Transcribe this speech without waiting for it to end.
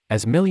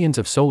As millions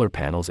of solar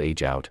panels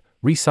age out,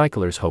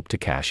 recyclers hope to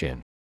cash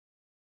in.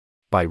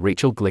 By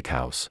Rachel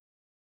Glickhouse.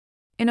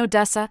 In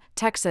Odessa,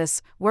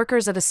 Texas,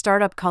 workers at a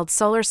startup called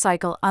Solar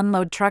Cycle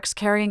unload trucks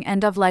carrying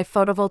end-of-life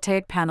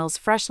photovoltaic panels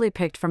freshly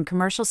picked from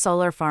commercial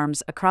solar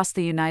farms across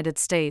the United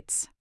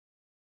States.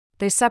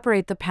 They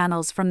separate the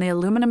panels from the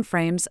aluminum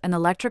frames and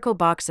electrical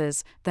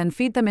boxes, then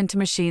feed them into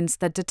machines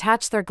that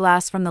detach their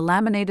glass from the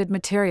laminated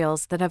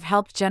materials that have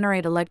helped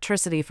generate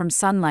electricity from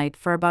sunlight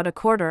for about a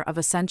quarter of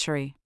a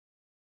century.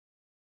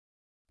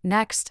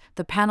 Next,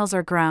 the panels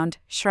are ground,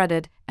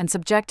 shredded, and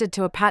subjected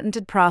to a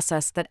patented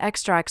process that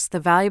extracts the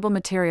valuable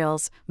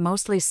materials,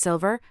 mostly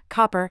silver,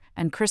 copper,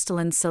 and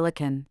crystalline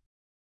silicon.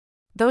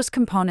 Those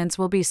components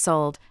will be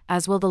sold,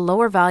 as will the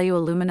lower-value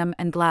aluminum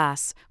and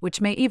glass,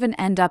 which may even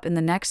end up in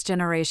the next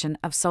generation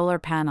of solar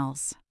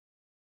panels.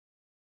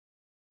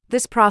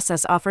 This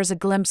process offers a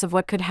glimpse of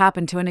what could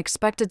happen to an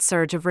expected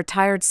surge of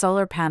retired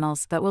solar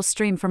panels that will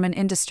stream from an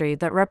industry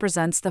that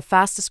represents the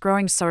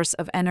fastest-growing source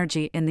of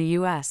energy in the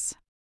U.S.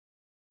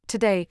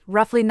 Today,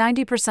 roughly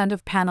 90%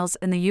 of panels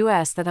in the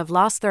U.S. that have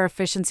lost their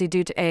efficiency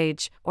due to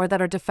age, or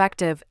that are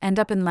defective, end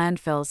up in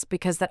landfills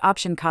because that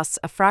option costs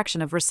a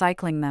fraction of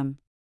recycling them.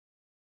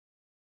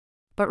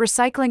 But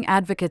recycling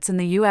advocates in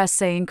the U.S.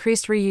 say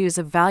increased reuse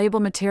of valuable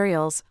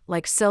materials,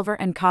 like silver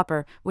and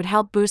copper, would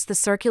help boost the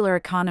circular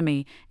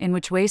economy, in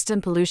which waste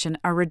and pollution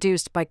are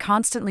reduced by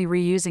constantly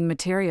reusing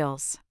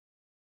materials.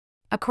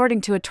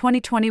 According to a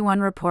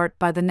 2021 report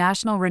by the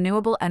National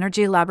Renewable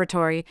Energy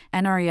Laboratory,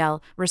 NREL,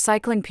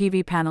 recycling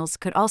PV panels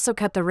could also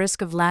cut the risk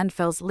of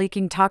landfills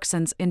leaking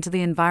toxins into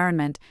the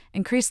environment,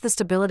 increase the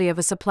stability of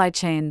a supply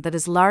chain that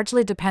is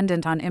largely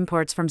dependent on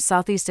imports from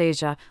Southeast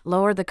Asia,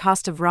 lower the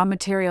cost of raw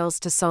materials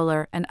to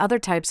solar and other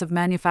types of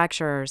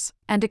manufacturers,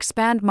 and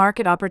expand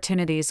market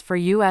opportunities for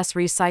U.S.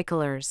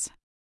 recyclers.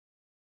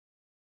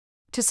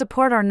 To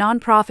support our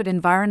nonprofit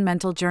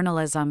environmental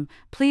journalism,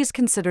 please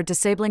consider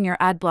disabling your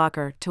ad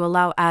blocker to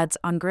allow ads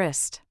on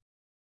Grist.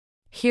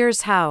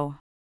 Here's how.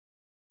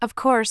 Of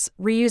course,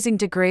 reusing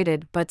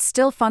degraded but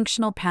still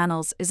functional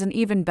panels is an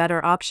even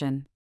better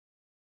option.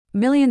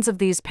 Millions of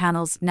these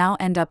panels now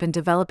end up in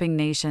developing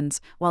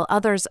nations, while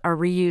others are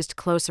reused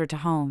closer to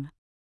home.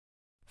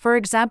 For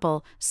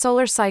example,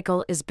 Solar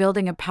Cycle is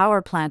building a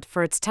power plant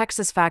for its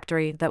Texas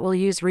factory that will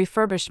use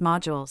refurbished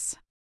modules.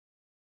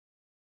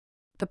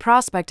 The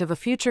prospect of a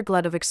future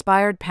glut of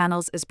expired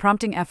panels is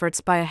prompting efforts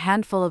by a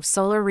handful of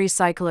solar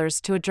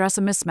recyclers to address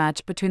a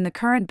mismatch between the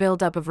current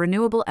buildup of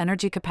renewable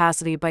energy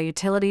capacity by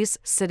utilities,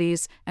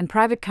 cities, and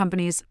private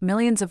companies.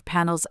 Millions of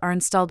panels are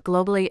installed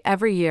globally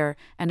every year,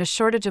 and a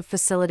shortage of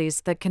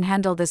facilities that can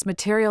handle this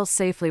material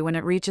safely when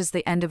it reaches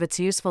the end of its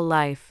useful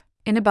life,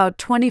 in about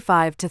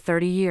 25 to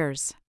 30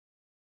 years.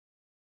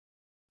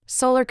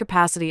 Solar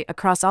capacity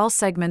across all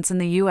segments in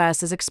the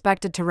U.S. is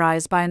expected to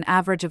rise by an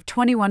average of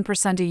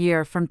 21% a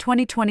year from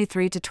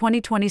 2023 to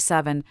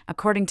 2027,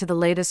 according to the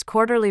latest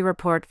quarterly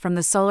report from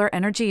the Solar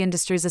Energy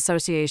Industries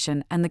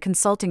Association and the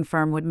consulting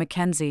firm Wood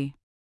Mackenzie.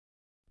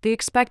 The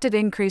expected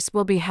increase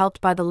will be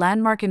helped by the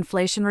landmark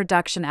Inflation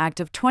Reduction Act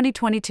of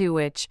 2022,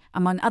 which,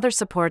 among other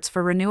supports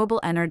for renewable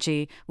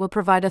energy, will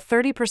provide a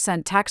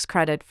 30% tax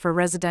credit for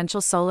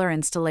residential solar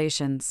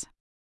installations.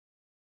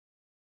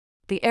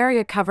 The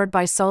area covered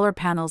by solar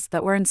panels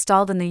that were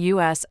installed in the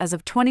U.S. as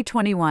of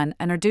 2021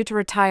 and are due to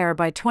retire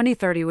by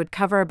 2030 would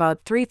cover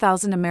about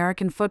 3,000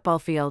 American football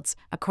fields,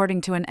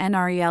 according to an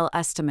NREL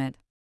estimate.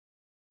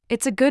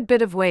 It's a good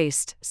bit of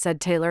waste, said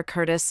Taylor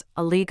Curtis,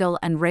 a legal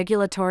and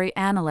regulatory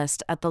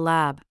analyst at the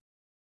lab.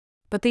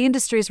 But the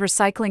industry's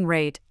recycling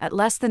rate, at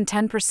less than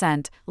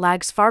 10%,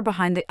 lags far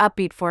behind the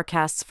upbeat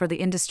forecasts for the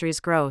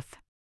industry's growth.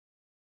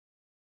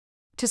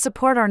 To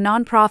support our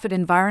nonprofit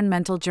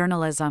environmental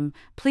journalism,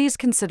 please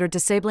consider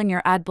disabling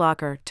your ad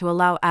blocker to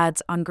allow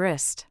ads on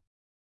Grist.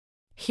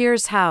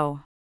 Here's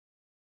how.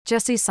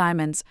 Jesse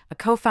Simons, a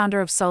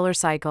co-founder of Solar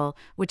Cycle,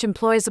 which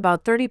employs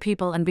about 30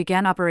 people and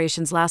began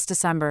operations last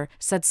December,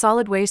 said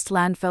solid waste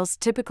landfills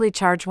typically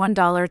charge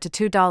 $1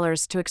 to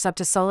 $2 to accept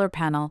a solar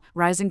panel,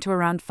 rising to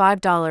around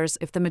 $5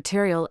 if the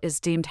material is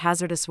deemed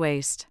hazardous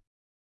waste.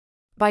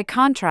 By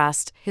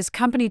contrast, his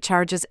company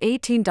charges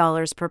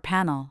 $18 per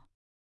panel.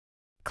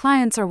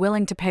 Clients are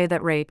willing to pay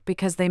that rate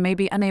because they may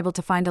be unable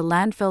to find a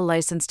landfill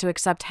license to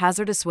accept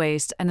hazardous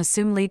waste and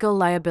assume legal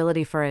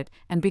liability for it,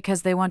 and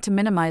because they want to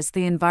minimize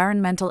the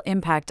environmental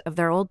impact of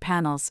their old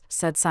panels,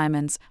 said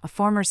Simons, a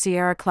former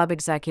Sierra Club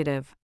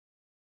executive.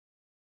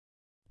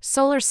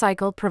 Solar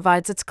Cycle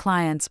provides its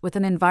clients with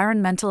an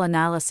environmental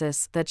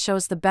analysis that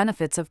shows the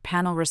benefits of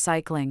panel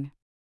recycling.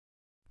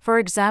 For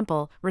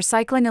example,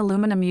 recycling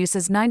aluminum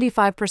uses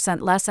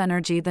 95% less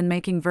energy than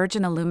making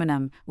virgin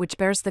aluminum, which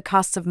bears the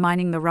costs of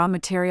mining the raw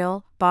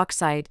material,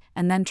 bauxite,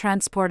 and then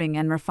transporting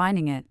and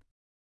refining it.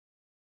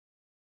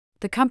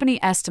 The company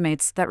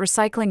estimates that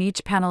recycling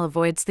each panel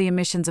avoids the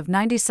emissions of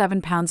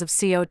 97 pounds of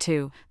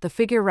CO2. The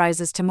figure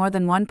rises to more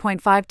than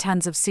 1.5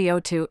 tons of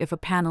CO2 if a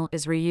panel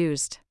is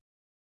reused.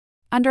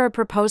 Under a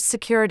proposed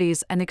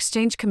Securities and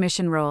Exchange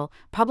Commission rule,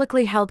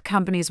 publicly held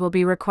companies will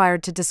be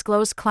required to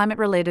disclose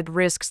climate-related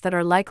risks that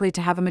are likely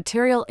to have a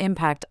material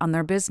impact on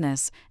their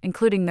business,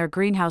 including their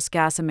greenhouse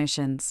gas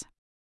emissions.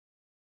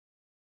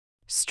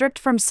 Stripped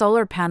from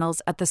solar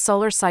panels at the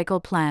Solar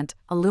Cycle plant,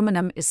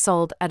 aluminum is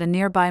sold at a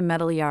nearby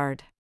metal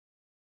yard.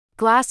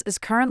 Glass is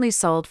currently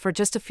sold for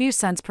just a few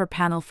cents per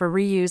panel for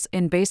reuse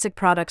in basic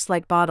products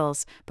like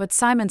bottles, but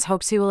Simons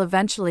hopes he will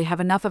eventually have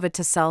enough of it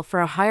to sell for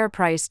a higher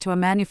price to a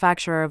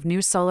manufacturer of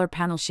new solar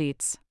panel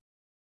sheets.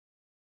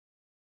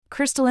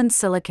 Crystalline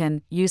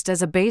silicon, used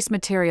as a base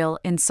material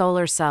in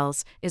solar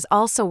cells, is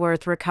also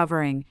worth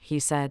recovering, he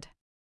said.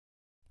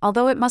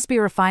 Although it must be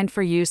refined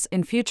for use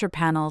in future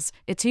panels,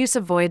 its use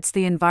avoids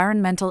the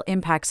environmental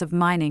impacts of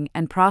mining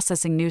and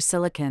processing new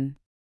silicon.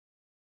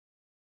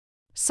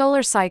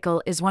 Solar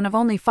Cycle is one of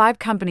only 5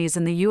 companies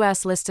in the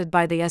U.S. listed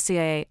by the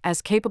SEA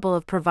as capable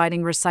of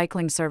providing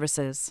recycling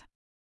services.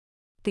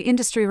 The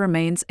industry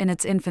remains in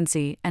its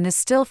infancy and is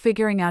still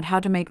figuring out how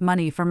to make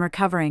money from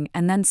recovering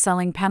and then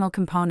selling panel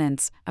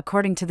components,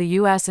 according to the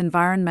U.S.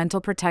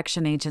 Environmental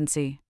Protection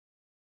Agency.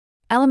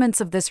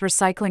 Elements of this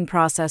recycling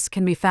process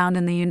can be found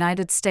in the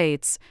United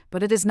States,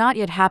 but it is not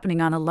yet happening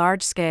on a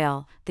large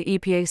scale, the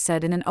EPA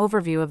said in an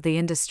overview of the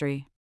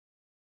industry.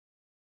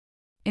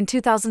 In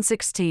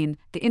 2016,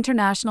 the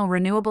International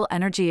Renewable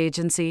Energy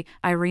Agency,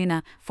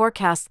 IRENA,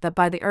 forecast that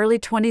by the early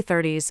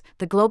 2030s,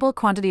 the global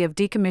quantity of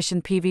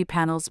decommissioned PV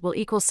panels will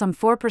equal some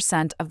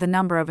 4% of the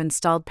number of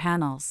installed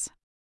panels.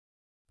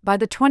 By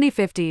the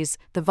 2050s,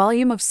 the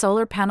volume of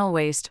solar panel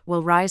waste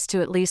will rise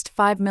to at least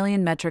 5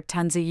 million metric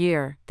tons a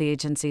year, the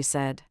agency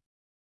said.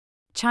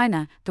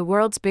 China, the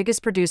world's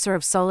biggest producer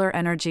of solar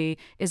energy,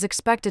 is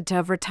expected to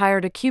have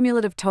retired a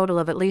cumulative total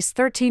of at least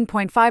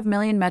 13.5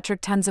 million metric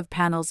tons of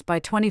panels by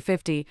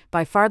 2050,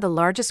 by far the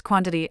largest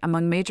quantity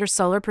among major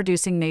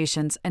solar-producing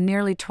nations and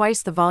nearly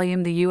twice the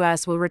volume the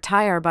U.S. will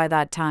retire by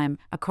that time,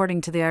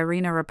 according to the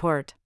IRENA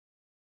report.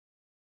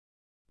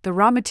 The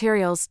raw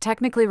materials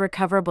technically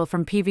recoverable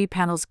from PV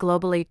panels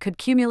globally could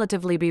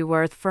cumulatively be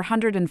worth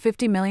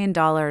 $450 million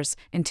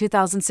in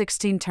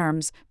 2016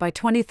 terms. By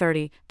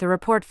 2030, the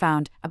report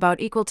found,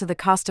 about equal to the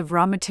cost of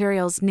raw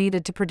materials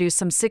needed to produce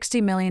some 60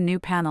 million new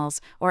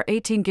panels, or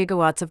 18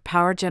 gigawatts of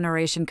power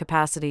generation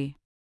capacity.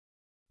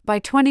 By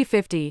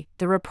 2050,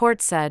 the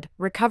report said,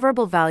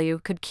 recoverable value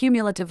could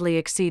cumulatively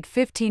exceed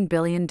 $15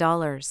 billion.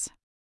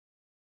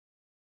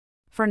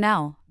 For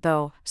now,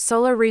 though,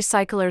 solar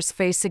recyclers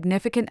face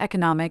significant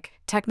economic,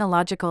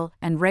 technological,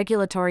 and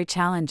regulatory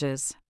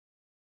challenges.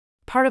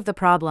 Part of the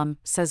problem,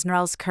 says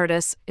Nels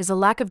Curtis, is a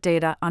lack of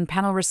data on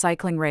panel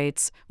recycling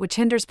rates, which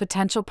hinders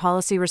potential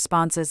policy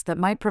responses that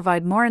might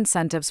provide more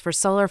incentives for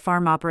solar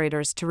farm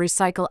operators to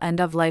recycle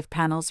end-of-life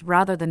panels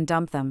rather than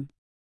dump them.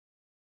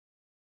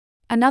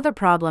 Another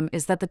problem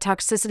is that the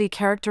toxicity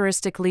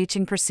characteristic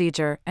leaching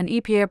procedure, an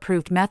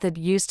EPA-approved method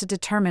used to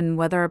determine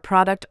whether a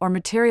product or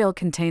material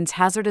contains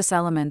hazardous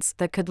elements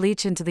that could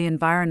leach into the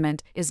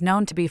environment, is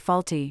known to be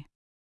faulty.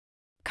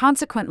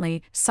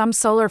 Consequently, some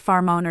solar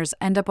farm owners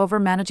end up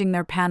overmanaging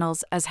their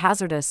panels as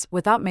hazardous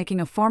without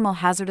making a formal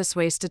hazardous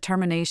waste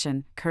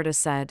determination, Curtis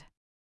said.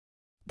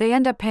 They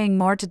end up paying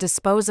more to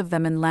dispose of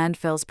them in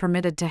landfills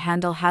permitted to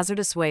handle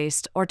hazardous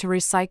waste or to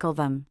recycle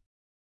them.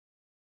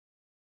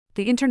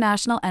 The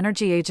International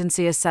Energy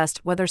Agency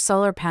assessed whether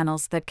solar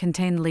panels that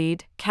contain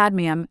lead,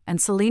 cadmium,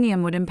 and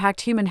selenium would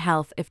impact human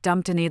health if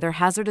dumped in either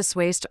hazardous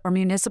waste or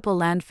municipal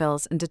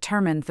landfills and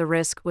determined the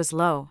risk was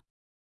low.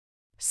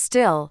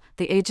 Still,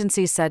 the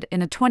agency said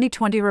in a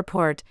 2020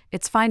 report,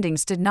 its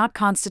findings did not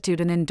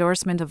constitute an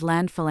endorsement of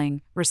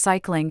landfilling.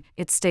 Recycling,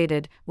 it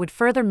stated, would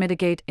further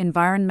mitigate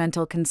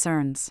environmental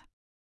concerns.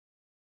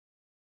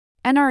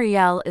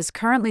 NREL is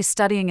currently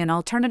studying an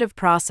alternative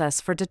process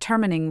for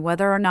determining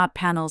whether or not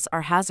panels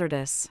are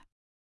hazardous.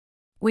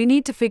 We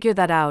need to figure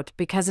that out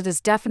because it is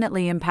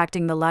definitely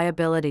impacting the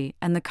liability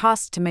and the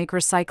cost to make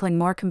recycling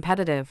more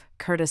competitive,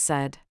 Curtis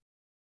said.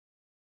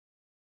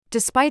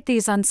 Despite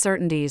these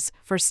uncertainties,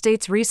 4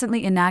 states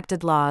recently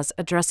enacted laws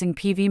addressing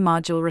PV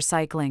module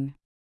recycling.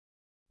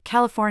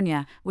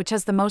 California, which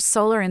has the most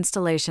solar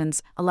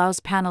installations, allows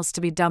panels to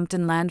be dumped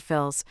in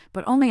landfills,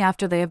 but only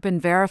after they have been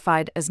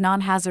verified as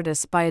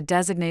non-hazardous by a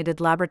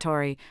designated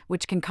laboratory,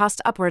 which can cost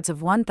upwards of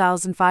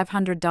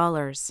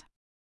 $1,500.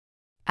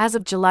 As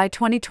of July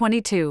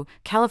 2022,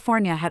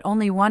 California had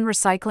only 1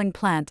 recycling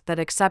plant that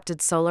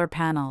accepted solar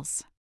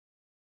panels.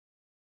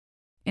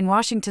 In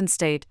Washington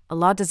state, a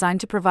law designed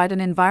to provide an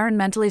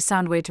environmentally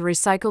sound way to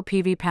recycle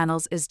PV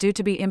panels is due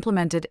to be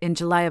implemented in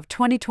July of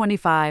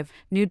 2025.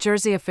 New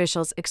Jersey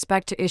officials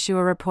expect to issue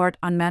a report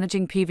on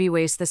managing PV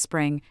waste this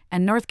spring,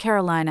 and North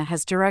Carolina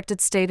has directed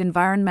state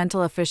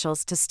environmental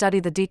officials to study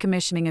the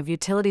decommissioning of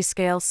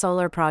utility-scale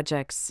solar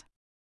projects.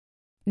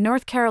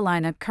 North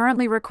Carolina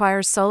currently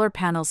requires solar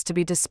panels to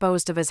be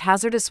disposed of as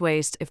hazardous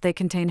waste if they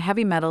contain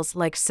heavy metals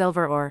like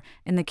silver or,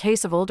 in the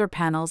case of older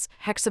panels,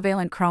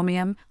 hexavalent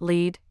chromium,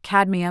 lead,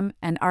 cadmium,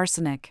 and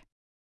arsenic.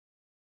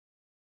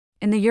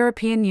 In the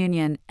European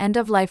Union,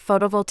 end-of-life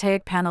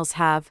photovoltaic panels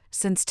have,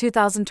 since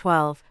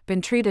 2012, been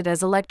treated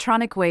as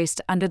electronic waste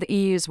under the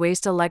EU's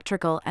Waste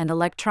Electrical and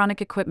Electronic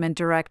Equipment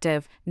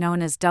Directive,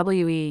 known as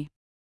WE.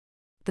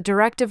 The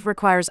directive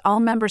requires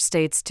all member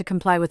states to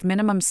comply with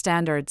minimum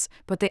standards,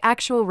 but the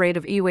actual rate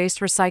of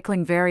e-waste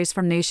recycling varies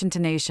from nation to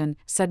nation,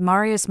 said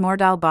Marius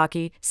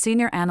Mordal-Baki,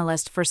 senior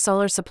analyst for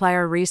solar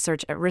supplier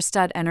research at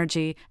Rystad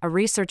Energy, a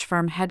research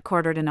firm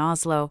headquartered in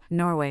Oslo,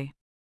 Norway.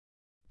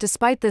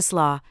 Despite this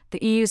law,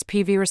 the EU's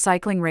PV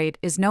recycling rate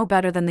is no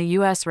better than the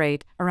US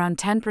rate, around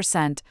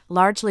 10%,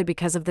 largely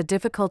because of the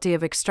difficulty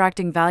of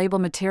extracting valuable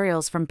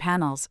materials from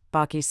panels,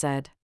 Baki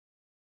said.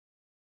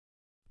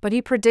 But he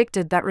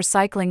predicted that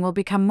recycling will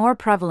become more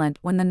prevalent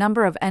when the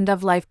number of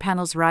end-of-life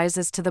panels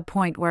rises to the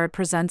point where it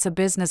presents a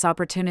business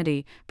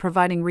opportunity,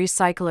 providing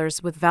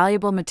recyclers with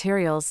valuable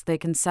materials they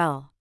can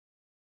sell.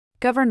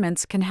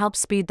 Governments can help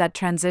speed that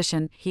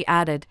transition, he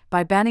added,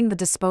 by banning the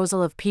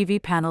disposal of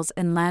PV panels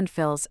in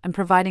landfills and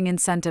providing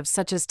incentives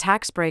such as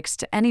tax breaks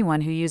to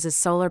anyone who uses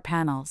solar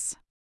panels.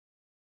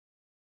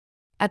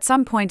 At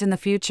some point in the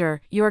future,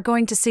 you are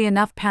going to see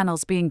enough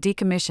panels being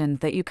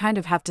decommissioned that you kind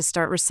of have to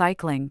start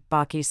recycling,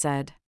 Baki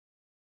said.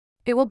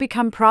 It will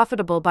become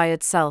profitable by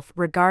itself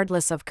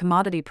regardless of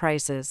commodity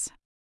prices.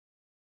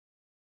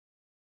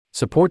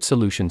 Support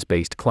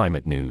solutions-based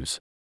climate news.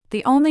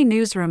 The only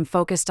newsroom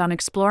focused on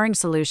exploring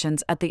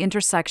solutions at the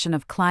intersection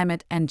of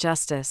climate and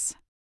justice.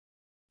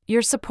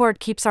 Your support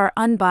keeps our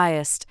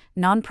unbiased,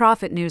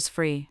 non-profit news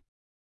free.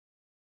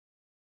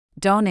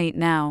 Donate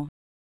now.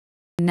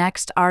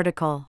 Next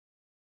article.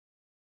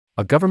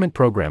 A government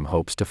program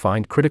hopes to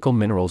find critical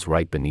minerals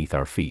right beneath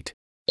our feet.